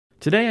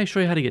Today I show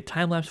you how to get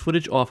time-lapse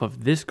footage off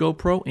of this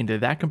GoPro into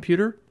that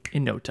computer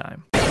in no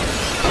time.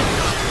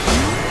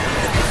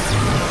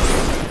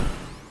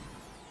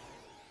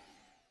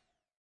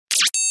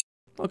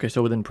 Okay,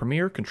 so within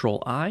Premiere,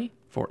 Control-I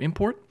for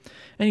import,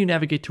 and you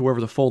navigate to wherever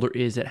the folder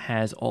is that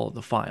has all of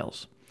the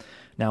files.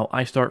 Now,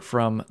 I start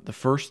from the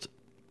first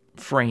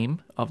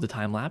frame of the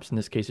time-lapse. In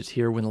this case, it's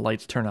here when the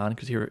lights turn on,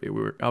 because here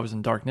I was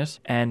in darkness.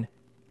 And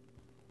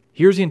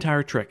here's the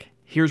entire trick.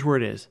 Here's where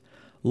it is.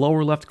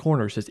 Lower left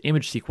corner says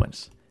Image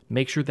Sequence.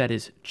 Make sure that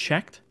is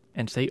checked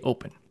and say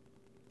Open.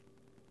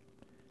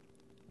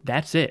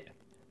 That's it.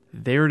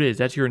 There it is.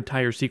 That's your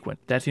entire sequence.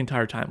 That's the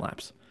entire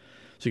time-lapse.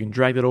 So you can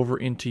drag that over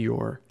into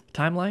your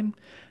timeline.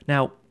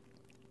 Now,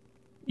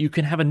 you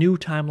can have a new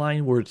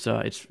timeline where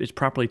it's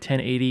properly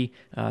 1080,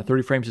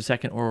 30 frames a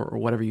second, or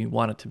whatever you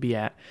want it to be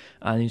at.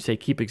 And you say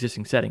keep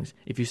existing settings.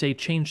 If you say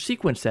change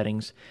sequence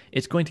settings,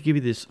 it's going to give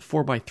you this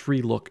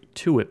 4:3 look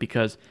to it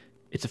because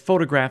it's a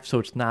photograph, so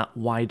it's not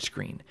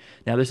widescreen.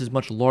 Now, this is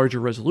much larger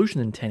resolution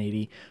than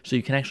 1080, so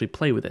you can actually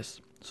play with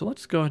this. So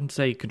let's go ahead and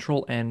say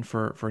Control-N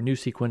for a new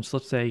sequence.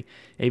 Let's say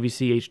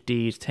AVC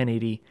HD is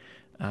 1080,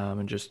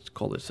 and just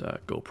call this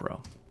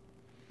GoPro.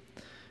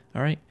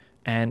 All right,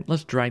 and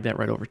let's drag that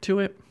right over to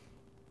it.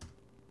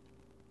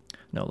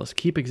 No, let's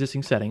keep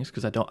existing settings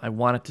because I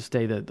want it to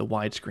stay the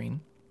widescreen.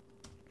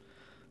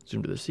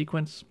 Zoom to the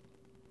sequence.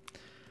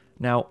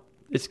 Now,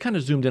 it's kind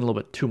of zoomed in a little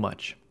bit too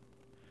much.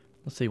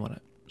 Let's say you want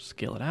to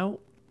scale it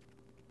out.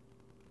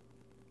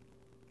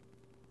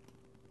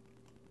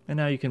 And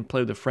now you can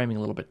play with the framing a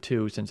little bit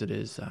too, since it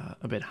is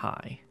a bit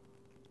high.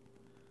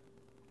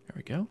 There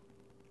we go.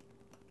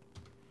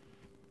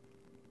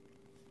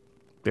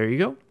 There you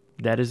go.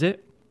 That is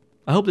it.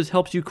 I hope this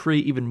helps you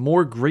create even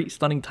more great,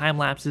 stunning time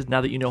lapses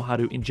now that you know how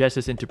to ingest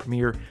this into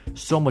Premiere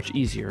so much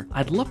easier.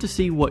 I'd love to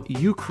see what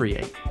you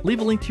create. Leave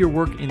a link to your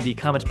work in the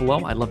comments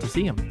below. I'd love to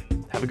see them.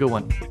 Have a good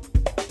one.